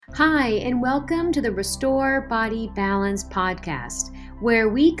Hi, and welcome to the Restore Body Balance podcast, where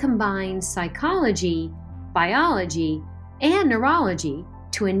we combine psychology, biology, and neurology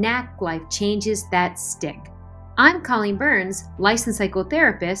to enact life changes that stick. I'm Colleen Burns, licensed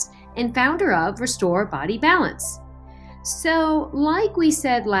psychotherapist and founder of Restore Body Balance. So, like we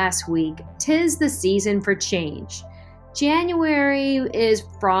said last week, 'tis the season for change. January is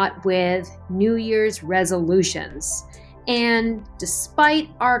fraught with New Year's resolutions. And despite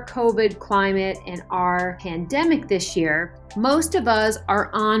our COVID climate and our pandemic this year, most of us are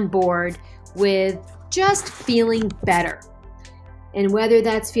on board with just feeling better. And whether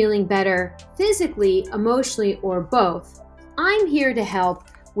that's feeling better physically, emotionally, or both, I'm here to help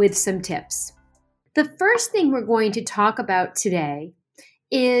with some tips. The first thing we're going to talk about today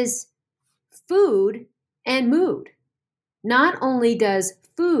is food and mood. Not only does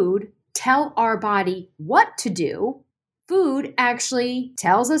food tell our body what to do, food actually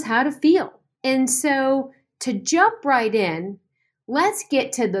tells us how to feel. And so to jump right in, let's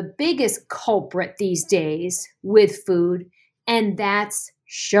get to the biggest culprit these days with food, and that's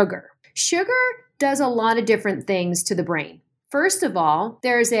sugar. Sugar does a lot of different things to the brain. First of all,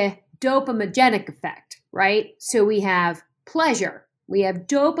 there's a dopaminergic effect, right? So we have pleasure. We have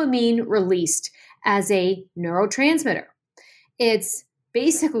dopamine released as a neurotransmitter. It's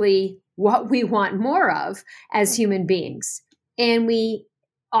basically what we want more of as human beings. And we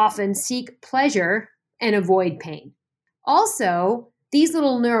often seek pleasure and avoid pain. Also, these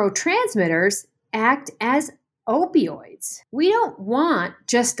little neurotransmitters act as opioids. We don't want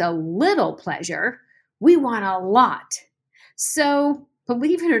just a little pleasure. We want a lot. So,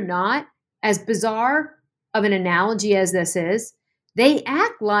 believe it or not, as bizarre of an analogy as this is, they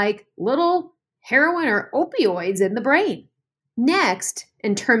act like little heroin or opioids in the brain. Next,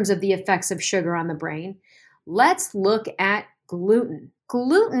 in terms of the effects of sugar on the brain, let's look at gluten.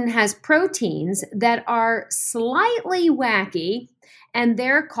 Gluten has proteins that are slightly wacky, and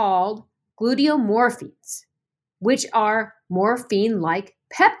they're called gluteomorphines, which are morphine-like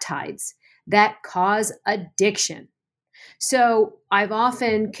peptides that cause addiction. So I've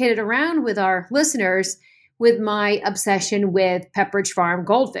often kidded around with our listeners with my obsession with Pepperidge Farm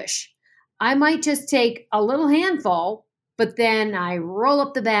goldfish. I might just take a little handful, but then I roll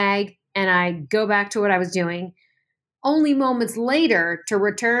up the bag and I go back to what I was doing, only moments later to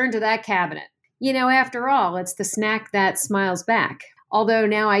return to that cabinet. You know, after all, it's the snack that smiles back. Although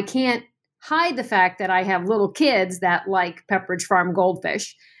now I can't hide the fact that I have little kids that like Pepperidge Farm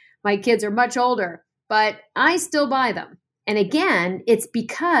goldfish. My kids are much older, but I still buy them. And again, it's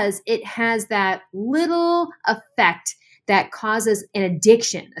because it has that little effect that causes an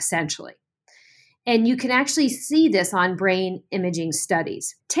addiction, essentially. And you can actually see this on brain imaging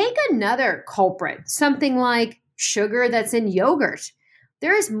studies. Take another culprit, something like sugar that's in yogurt.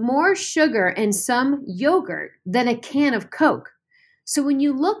 There is more sugar in some yogurt than a can of Coke. So when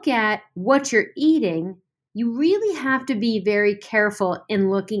you look at what you're eating, you really have to be very careful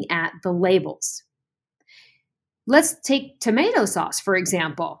in looking at the labels. Let's take tomato sauce, for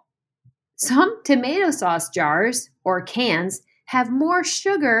example. Some tomato sauce jars or cans have more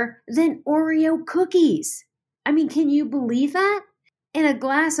sugar than Oreo cookies. I mean, can you believe that? And a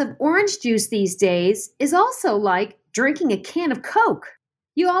glass of orange juice these days is also like drinking a can of Coke.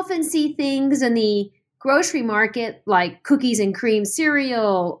 You often see things in the grocery market like cookies and cream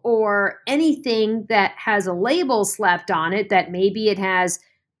cereal or anything that has a label slapped on it that maybe it has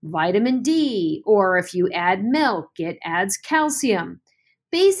vitamin D, or if you add milk, it adds calcium.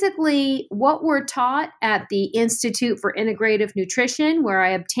 Basically, what we're taught at the Institute for Integrative Nutrition, where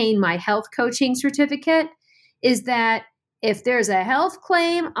I obtained my health coaching certificate, is that if there's a health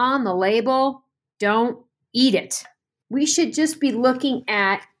claim on the label, don't eat it. We should just be looking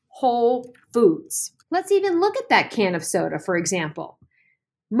at whole foods. Let's even look at that can of soda, for example.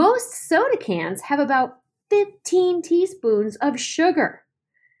 Most soda cans have about 15 teaspoons of sugar.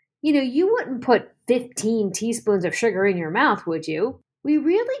 You know, you wouldn't put 15 teaspoons of sugar in your mouth, would you? We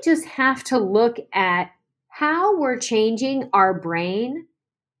really just have to look at how we're changing our brain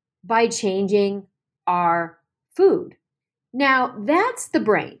by changing our food. Now, that's the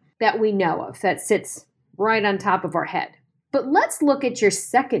brain that we know of that sits right on top of our head. But let's look at your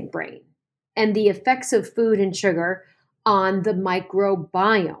second brain and the effects of food and sugar on the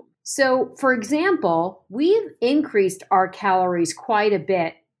microbiome. So, for example, we've increased our calories quite a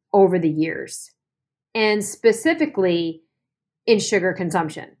bit over the years, and specifically in sugar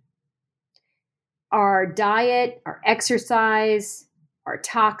consumption. Our diet, our exercise, our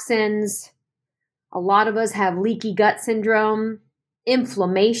toxins. A lot of us have leaky gut syndrome,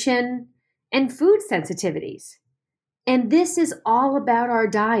 inflammation, and food sensitivities. And this is all about our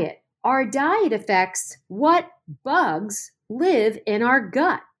diet. Our diet affects what bugs live in our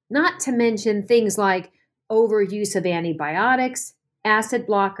gut, not to mention things like overuse of antibiotics, acid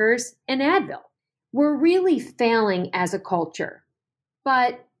blockers, and Advil. We're really failing as a culture.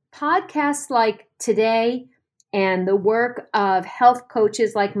 But podcasts like today and the work of health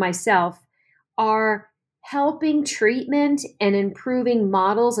coaches like myself are helping treatment and improving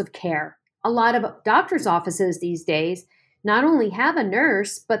models of care. A lot of doctors' offices these days not only have a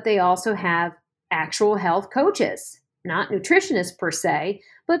nurse, but they also have actual health coaches, not nutritionists per se,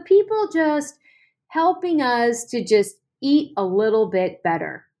 but people just helping us to just eat a little bit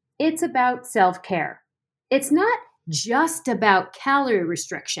better. It's about self-care. It's not just about calorie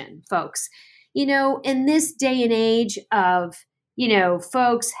restriction, folks. In this day and age of,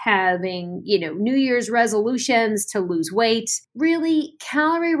 folks having, New Year's resolutions to lose weight, really,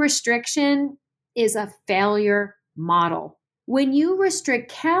 calorie restriction is a failure model. When you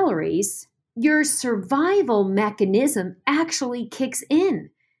restrict calories, your survival mechanism actually kicks in.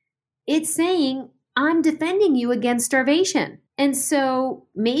 It's saying, I'm defending you against starvation. And so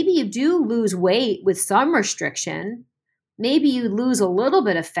maybe you do lose weight with some restriction. Maybe you lose a little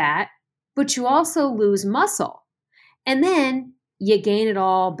bit of fat, but you also lose muscle. And then you gain it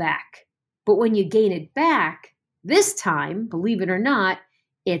all back. But when you gain it back, this time, believe it or not,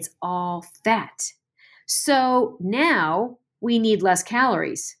 it's all fat. So now we need less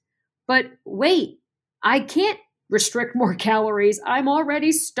calories. But wait, I can't restrict more calories. I'm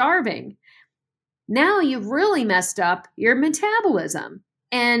already starving. Now you've really messed up your metabolism.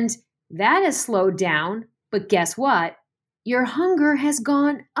 And that has slowed down. But guess what? Your hunger has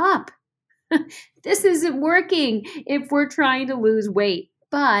gone up. This isn't working if we're trying to lose weight.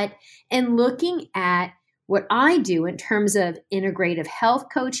 But in looking at what I do in terms of integrative health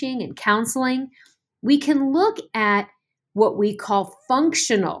coaching and counseling, we can look at what we call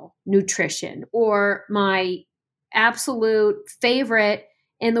functional nutrition, or my absolute favorite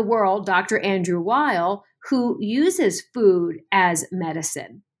in the world, Dr. Andrew Weil, who uses food as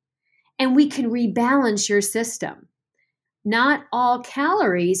medicine. And we can rebalance your system. Not all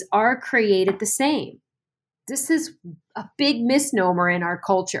calories are created the same. This is a big misnomer in our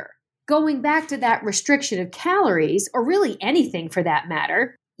culture. Going back to that restriction of calories, or really anything for that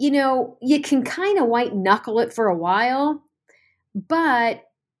matter, you can kind of white knuckle it for a while, but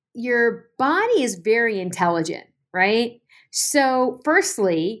your body is very intelligent, right? So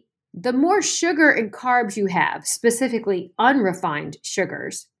firstly, the more sugar and carbs you have, specifically unrefined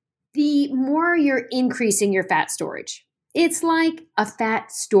sugars, the more you're increasing your fat storage. It's like a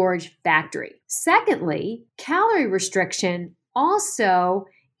fat storage factory. Secondly, calorie restriction also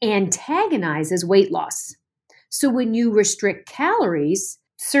antagonizes weight loss. So when you restrict calories,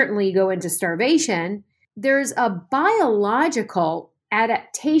 certainly you go into starvation, there's a biological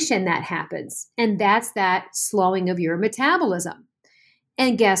adaptation that happens, and that's that slowing of your metabolism.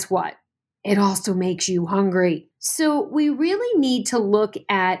 And guess what? It also makes you hungry. So we really need to look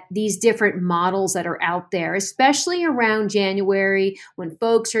at these different models that are out there, especially around January when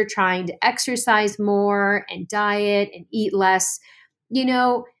folks are trying to exercise more and diet and eat less.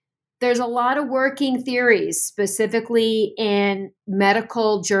 There's a lot of working theories, specifically in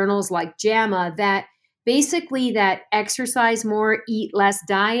medical journals like JAMA, that basically that exercise more, eat less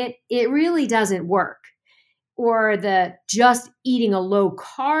diet, it really doesn't work. Or the just eating a low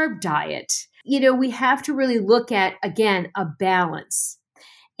carb diet. We have to really look at, again, a balance.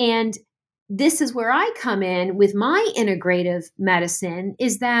 And this is where I come in with my integrative medicine,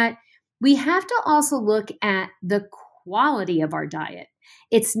 is that we have to also look at the quality of our diet.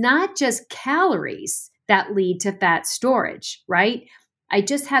 It's not just calories that lead to fat storage, right? I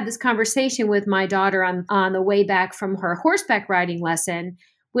just had this conversation with my daughter on the way back from her horseback riding lesson,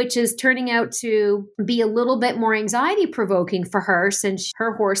 which is turning out to be a little bit more anxiety provoking for her since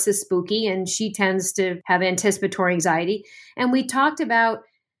her horse is spooky and she tends to have anticipatory anxiety. And we talked about,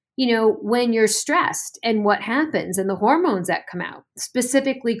 when you're stressed and what happens and the hormones that come out,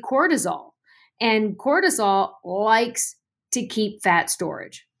 specifically cortisol. And cortisol likes to keep fat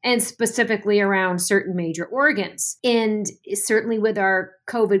storage, and specifically around certain major organs. And certainly with our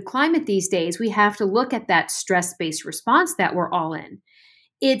COVID climate these days, we have to look at that stress-based response that we're all in.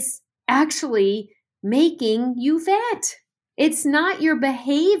 It's actually making you fat. It's not your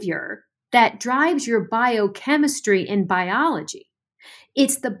behavior that drives your biochemistry and biology.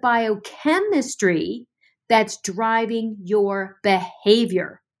 It's the biochemistry that's driving your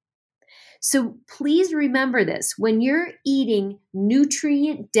behavior. So please remember this. When you're eating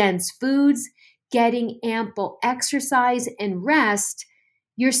nutrient-dense foods, getting ample exercise and rest,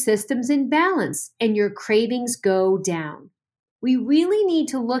 your system's in balance and your cravings go down. We really need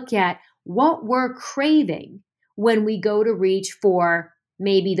to look at what we're craving when we go to reach for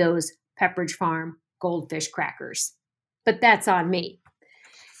maybe those Pepperidge Farm goldfish crackers. But that's on me.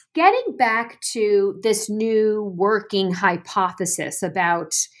 Getting back to this new working hypothesis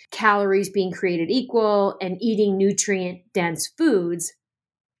about calories being created equal and eating nutrient-dense foods,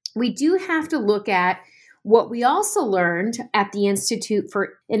 we do have to look at what we also learned at the Institute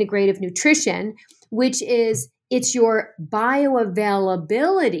for Integrative Nutrition, which is it's your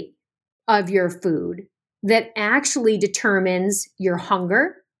bioavailability of your food that actually determines your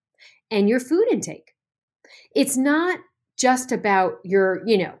hunger and your food intake. It's not just about your,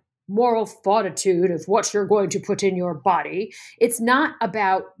 moral fortitude of what you're going to put in your body. It's not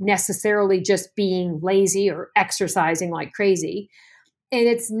about necessarily just being lazy or exercising like crazy. And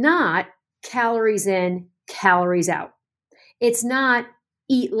it's not calories in, calories out. It's not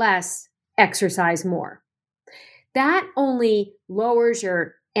eat less, exercise more. That only lowers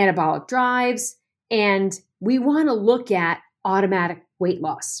your anabolic drives. And we want to look at automatic weight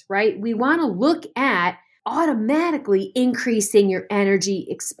loss, right? We want to look at automatically increasing your energy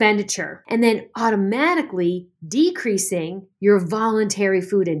expenditure and then automatically decreasing your voluntary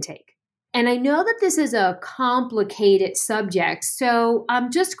food intake. And I know that this is a complicated subject, so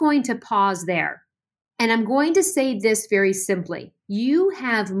I'm just going to pause there. And I'm going to say this very simply. You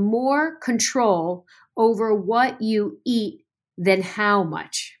have more control over what you eat than how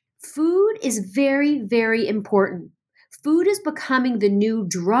much. Food is very, very important. Food is becoming the new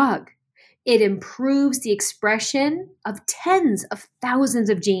drug. It improves the expression of tens of thousands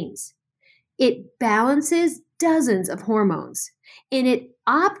of genes. It balances dozens of hormones, and it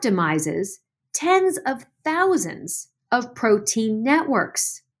optimizes tens of thousands of protein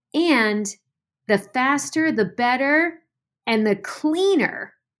networks. And the faster, the better, and the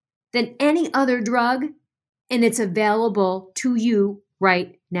cleaner than any other drug, and it's available to you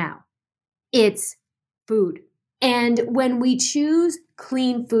right now. It's food. And when we choose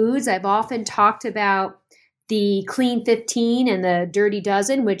clean foods, I've often talked about the Clean 15 and the Dirty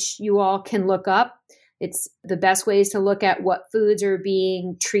Dozen, which you all can look up. It's the best ways to look at what foods are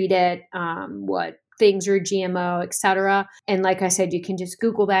being treated, what things are GMO, etc. And like I said, you can just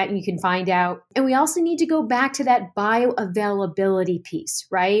Google that and you can find out. And we also need to go back to that bioavailability piece,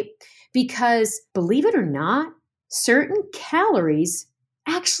 right? Because believe it or not, certain calories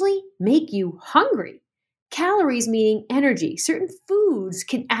actually make you hungry. Calories meaning energy. Certain foods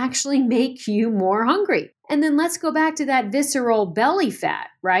can actually make you more hungry. And then let's go back to that visceral belly fat,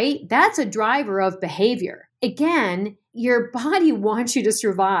 right? That's a driver of behavior. Again, your body wants you to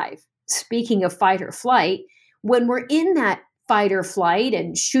survive. Speaking of fight or flight, when we're in that fight or flight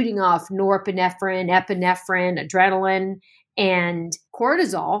and shooting off norepinephrine, epinephrine, adrenaline, and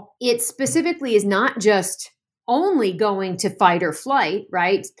cortisol, it specifically is not just only going to fight or flight,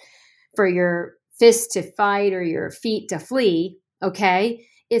 right? For your fist to fight or your feet to flee, okay?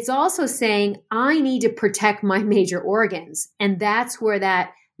 It's also saying, I need to protect my major organs. And that's where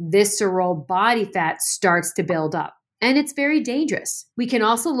that visceral body fat starts to build up. And it's very dangerous. We can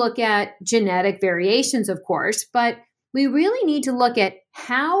also look at genetic variations, of course, but we really need to look at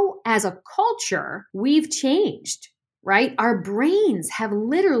how, as a culture, we've changed, right? Our brains have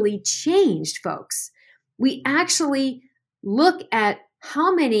literally changed, folks. We actually look at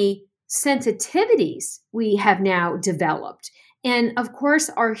how many sensitivities we have now developed. And of course,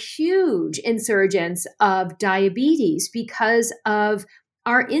 are huge insurgents of diabetes because of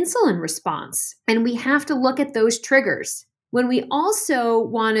our insulin response. And we have to look at those triggers. When we also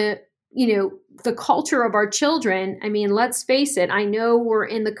want to, the culture of our children, I mean, let's face it, I know we're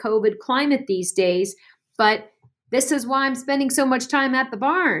in the COVID climate these days, but this is why I'm spending so much time at the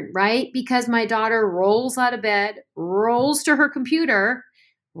barn, right? Because my daughter rolls out of bed, rolls to her computer,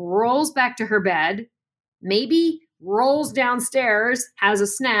 rolls back to her bed, maybe rolls downstairs, has a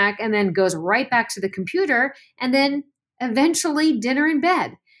snack, and then goes right back to the computer, and then eventually dinner in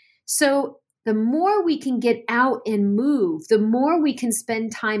bed. So the more we can get out and move, the more we can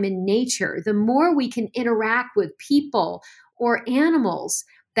spend time in nature, the more we can interact with people or animals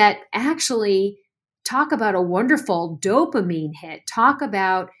that actually talk about a wonderful dopamine hit, talk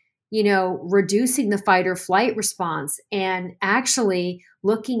about, reducing the fight or flight response and actually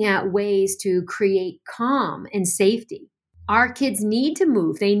looking at ways to create calm and safety. Our kids need to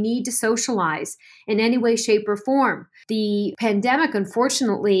move. They need to socialize in any way, shape, or form. The pandemic,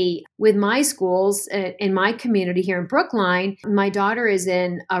 unfortunately, with my schools in my community here in Brookline, my daughter is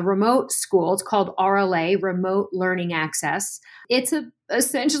in a remote school. It's called RLA, Remote Learning Access. It's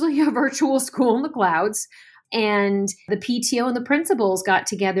essentially a virtual school in the clouds. And the PTO and the principals got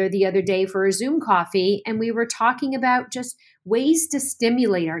together the other day for a Zoom coffee, and we were talking about just ways to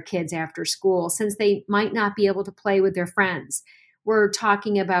stimulate our kids after school since they might not be able to play with their friends. We're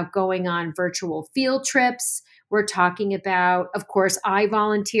talking about going on virtual field trips. We're talking about, of course, I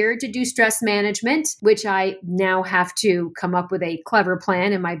volunteered to do stress management, which I now have to come up with a clever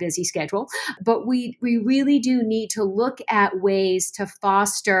plan in my busy schedule. But we really do need to look at ways to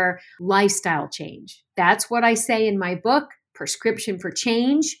foster lifestyle change. That's what I say in my book, Prescription for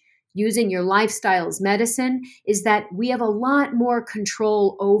Change. Using your lifestyle as medicine, is that we have a lot more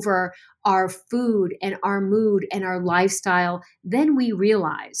control over our food and our mood and our lifestyle than we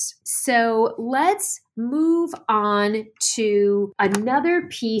realize. So let's move on to another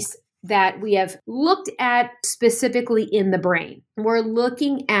piece that we have looked at specifically in the brain. We're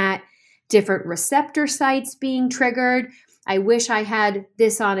looking at different receptor sites being triggered. I wish I had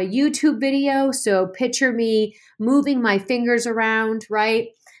this on a YouTube video. So picture me moving my fingers around, right?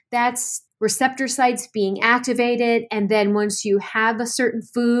 That's receptor sites being activated. And then once you have a certain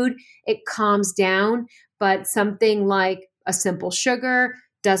food, it calms down. But something like a simple sugar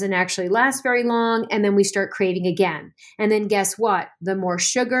doesn't actually last very long. And then we start craving again. And then guess what? The more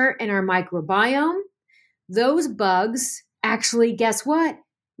sugar in our microbiome, those bugs actually, guess what?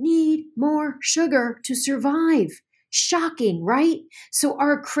 Need more sugar to survive. Shocking, right? So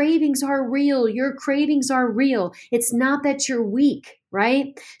our cravings are real. Your cravings are real. It's not that you're weak, right?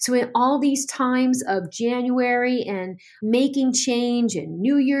 So in all these times of January and making change and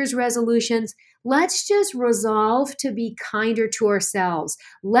New Year's resolutions, let's just resolve to be kinder to ourselves.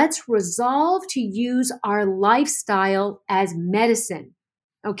 Let's resolve to use our lifestyle as medicine,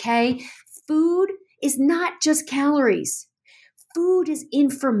 okay? Food is not just calories. Food is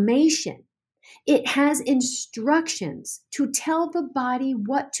information. It has instructions to tell the body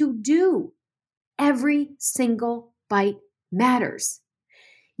what to do. Every single bite matters.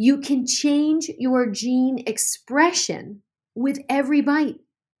 You can change your gene expression with every bite.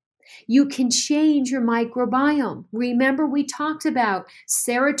 You can change your microbiome. Remember, we talked about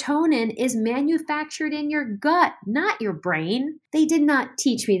serotonin is manufactured in your gut, not your brain. They did not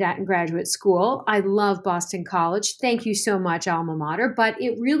teach me that in graduate school. I love Boston College. Thank you so much, alma mater. But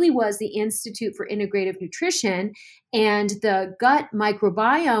it really was the Institute for Integrative Nutrition and the gut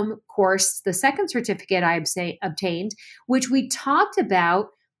microbiome course, the second certificate I obtained, which we talked about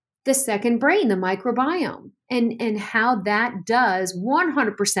the second brain, the microbiome, and how that does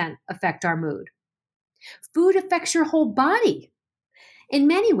 100% affect our mood. Food affects your whole body in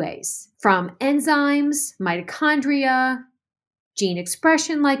many ways, from enzymes, mitochondria, gene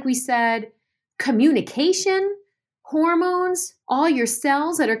expression, like we said, communication, hormones, all your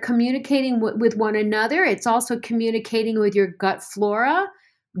cells that are communicating with one another. It's also communicating with your gut flora,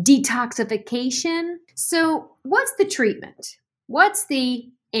 detoxification. So what's the treatment? What's the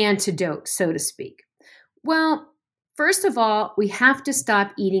antidote, so to speak? Well, first of all, we have to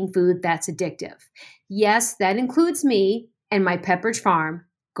stop eating food that's addictive. Yes, that includes me and my Pepperidge Farm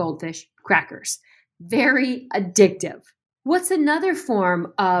goldfish crackers. Very addictive. What's another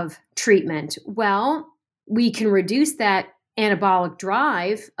form of treatment? Well, we can reduce that anabolic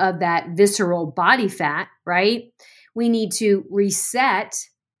drive of that visceral body fat, right? We need to reset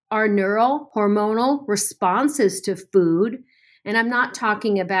our neural hormonal responses to food. And I'm not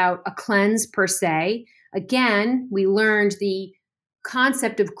talking about a cleanse per se. Again, we learned the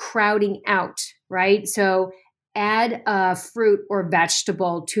concept of crowding out, right? So add a fruit or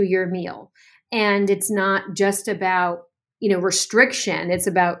vegetable to your meal. And it's not just about, restriction. It's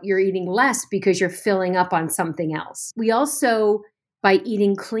about you're eating less because you're filling up on something else. We also, by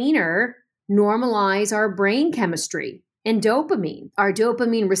eating cleaner, normalize our brain chemistry and dopamine. Our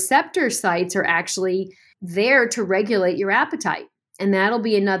dopamine receptor sites are actually there to regulate your appetite. And that'll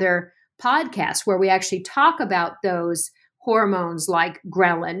be another podcast where we actually talk about those hormones like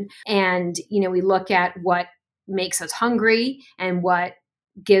ghrelin. And, we look at what makes us hungry and what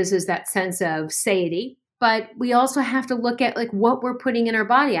gives us that sense of satiety. But we also have to look at what we're putting in our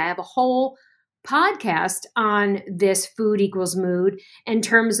body. I have a whole podcast on this food equals mood in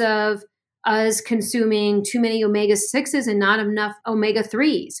terms of us consuming too many omega-6s and not enough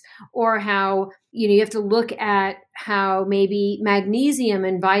omega-3s, or how, you have to look at how maybe magnesium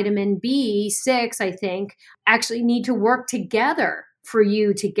and vitamin B6, I think, actually need to work together for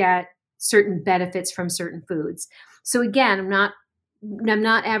you to get certain benefits from certain foods. So again, I'm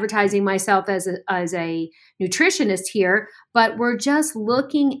not advertising myself as a nutritionist here, but we're just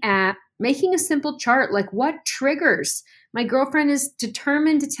looking at making a simple chart, like what triggers. My girlfriend is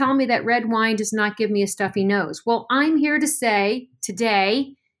determined to tell me that red wine does not give me a stuffy nose. Well, I'm here to say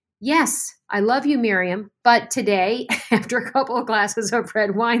today, yes, I love you, Miriam, but today, after a couple of glasses of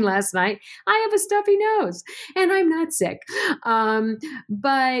red wine last night, I have a stuffy nose and I'm not sick.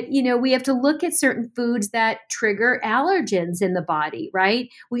 But, we have to look at certain foods that trigger allergens in the body, right?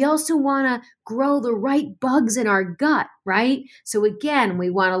 We also want to grow the right bugs in our gut, right? So again, we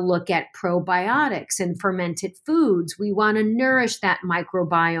want to look at probiotics and fermented foods. We want to nourish that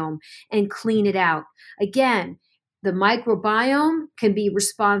microbiome and clean it out. Again, the microbiome can be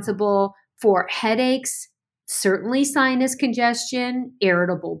responsible for headaches, certainly sinus congestion,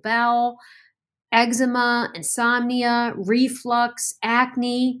 irritable bowel, eczema, insomnia, reflux,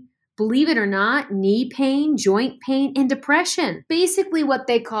 acne, believe it or not, knee pain, joint pain, and depression. Basically what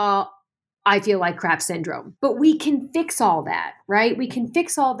they call I feel like crap syndrome. But we can fix all that, right? We can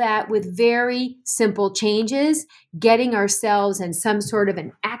fix all that with very simple changes, getting ourselves in some sort of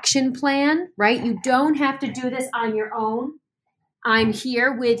an action plan, right? You don't have to do this on your own. I'm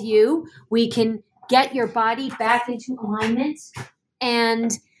here with you. We can get your body back into alignment.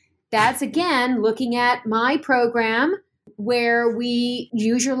 And that's, again, looking at my program where we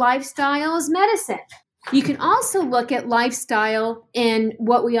use your lifestyle as medicine. You can also look at lifestyle and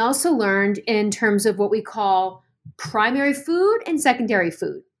what we also learned in terms of what we call primary food and secondary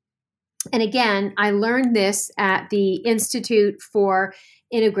food. And again, I learned this at the Institute for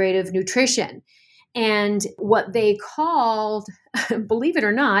Integrative Nutrition. And what they called, believe it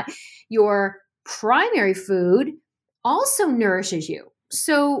or not, your primary food also nourishes you.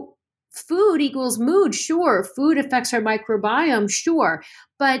 So food equals mood, sure. Food affects our microbiome, sure.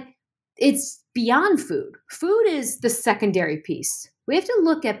 But it's beyond food. Food is the secondary piece. We have to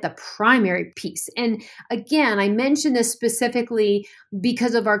look at the primary piece. And again, I mention this specifically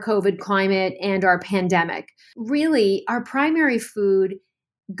because of our COVID climate and our pandemic. Really, our primary food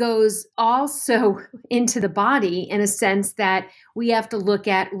goes also into the body in a sense that we have to look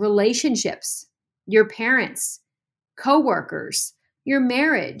at relationships, your parents, coworkers, your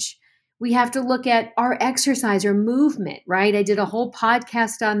marriage. We have to look at our exercise or movement, right? I did a whole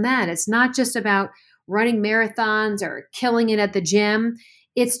podcast on that. It's not just about running marathons or killing it at the gym.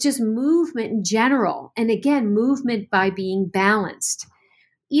 It's just movement in general. And again, movement by being balanced.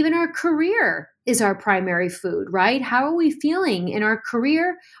 Even our career is our primary food, right? How are we feeling in our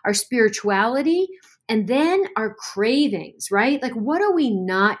career, our spirituality, and then our cravings, right? Like, what are we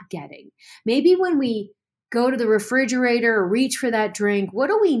not getting? Maybe when we go to the refrigerator or reach for that drink, what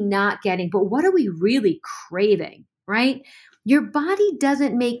are we not getting? But what are we really craving, right? Your body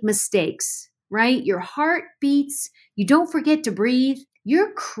doesn't make mistakes, right? Your heart beats. You don't forget to breathe.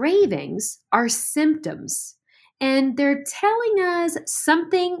 Your cravings are symptoms, and they're telling us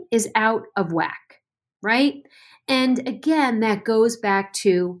something is out of whack, right? And again, that goes back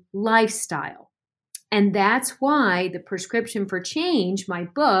to lifestyle. And that's why the Prescription for Change, my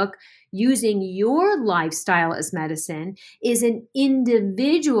book, Using Your Lifestyle as Medicine, is an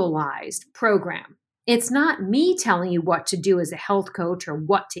individualized program. It's not me telling you what to do as a health coach or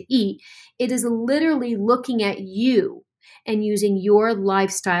what to eat. It is literally looking at you and using your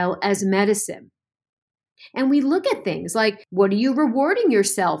lifestyle as medicine. And we look at things like, what are you rewarding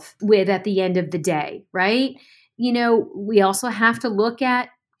yourself with at the end of the day, right? We also have to look at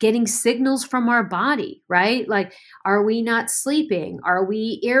getting signals from our body, right? Like, are we not sleeping? Are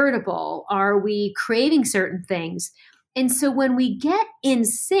we irritable? Are we craving certain things? And so when we get in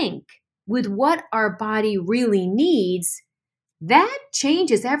sync with what our body really needs, that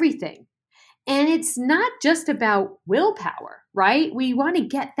changes everything. And it's not just about willpower, right? We want to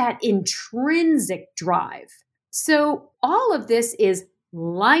get that intrinsic drive. So all of this is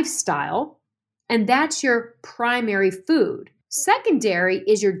lifestyle, and that's your primary food. Secondary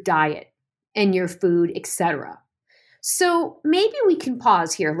is your diet and your food, etc. So maybe we can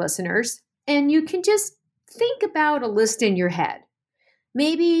pause here, listeners, and you can just think about a list in your head.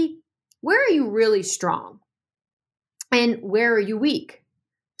 Maybe, where are you really strong? And where are you weak?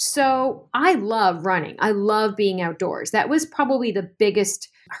 So I love running. I love being outdoors. That was probably the biggest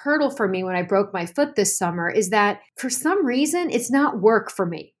hurdle for me when I broke my foot this summer, is that for some reason, it's not work for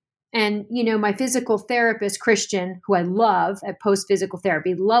me. And, my physical therapist, Christian, who I love at Post Physical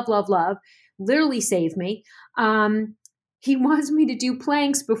Therapy, love, literally saved me. He wants me to do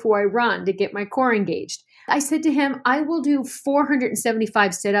planks before I run to get my core engaged. I said to him, I will do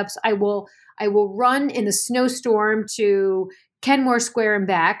 475 sit-ups. I will run in the snowstorm to Kenmore Square and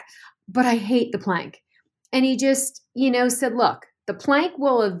back, but I hate the plank. And he just, said, look, the plank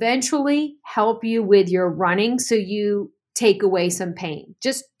will eventually help you with your running so you take away some pain.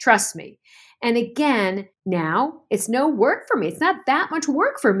 Just trust me. And again, now it's no work for me. It's not that much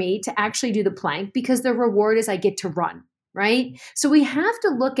work for me to actually do the plank because the reward is I get to run. right? So we have to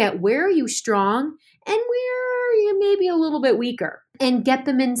look at where are you strong and where you may be a little bit weaker and get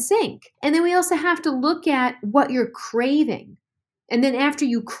them in sync. And then we also have to look at what you're craving. And then after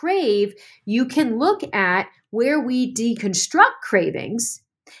you crave, you can look at where we deconstruct cravings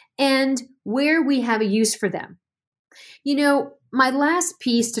and where we have a use for them. You know, my last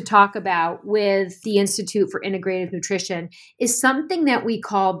piece to talk about with the Institute for Integrative Nutrition is something that we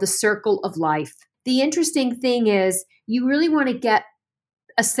call the circle of life. The interesting thing is you really want to get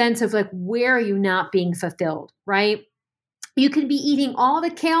a sense of like, where are you not being fulfilled, right? You can be eating all the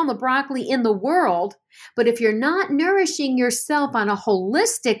kale and the broccoli in the world, but if you're not nourishing yourself on a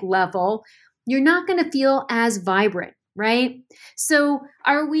holistic level, you're not going to feel as vibrant, right? So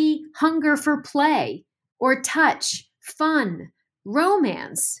are we hunger for play or touch, fun,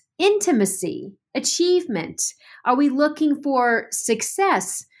 romance, intimacy, achievement? Are we looking for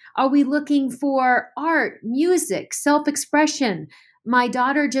success? Are we looking for art, music, self-expression? My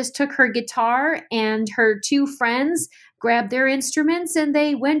daughter just took her guitar and her two friends grabbed their instruments and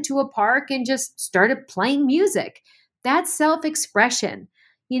they went to a park and just started playing music. That's self-expression.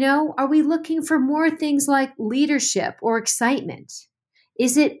 You know, are we looking for more things like leadership or excitement?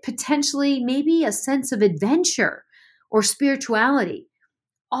 Is it potentially maybe a sense of adventure or spirituality?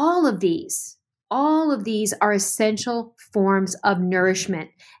 All of these are essential forms of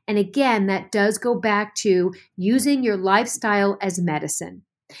nourishment. And again, that does go back to using your lifestyle as medicine.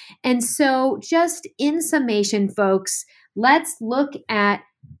 And so just in summation, folks, let's look at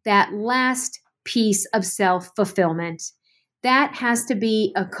that last piece of self-fulfillment. That has to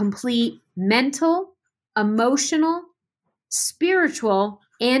be a complete mental, emotional, spiritual,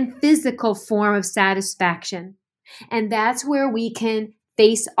 and physical form of satisfaction. And that's where we can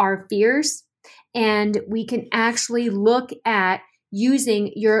face our fears and we can actually look at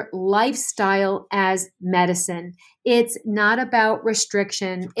using your lifestyle as medicine. It's not about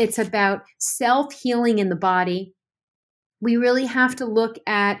restriction. It's about self-healing in the body. We really have to look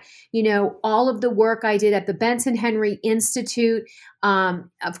at, you know, all of the work I did at the Benson Henry Institute,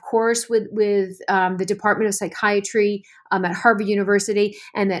 of course, with the Department of Psychiatry at Harvard University.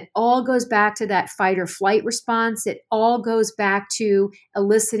 And that all goes back to that fight or flight response. It all goes back to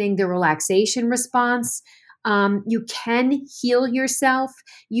eliciting the relaxation response. You can heal yourself.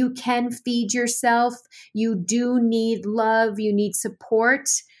 You can feed yourself. You do need love. You need support.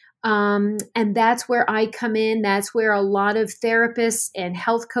 And that's where I come in. That's where a lot of therapists and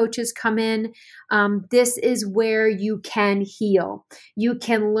health coaches come in. This is where you can heal. You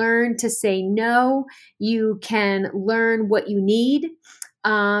can learn to say no. You can learn what you need.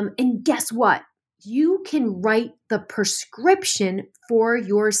 And guess what? You can write the prescription for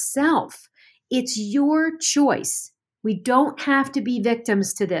yourself. It's your choice. We don't have to be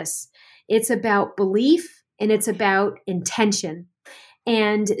victims to this. It's about belief and it's about intention.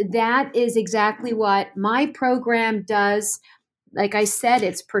 And that is exactly what my program does. Like I said,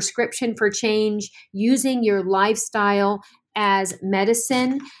 it's prescription for change, using your lifestyle as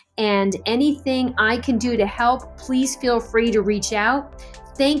medicine. And anything I can do to help, please feel free to reach out.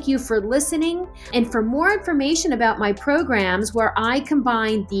 Thank you for listening. And for more information about my programs where I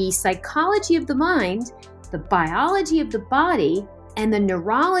combine the psychology of the mind, the biology of the body, and the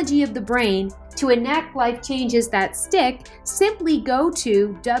neurology of the brain to enact life changes that stick, simply go to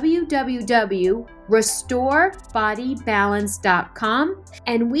www.restorebodybalance.com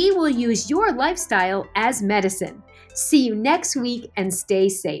and we will use your lifestyle as medicine. See you next week and stay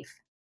safe.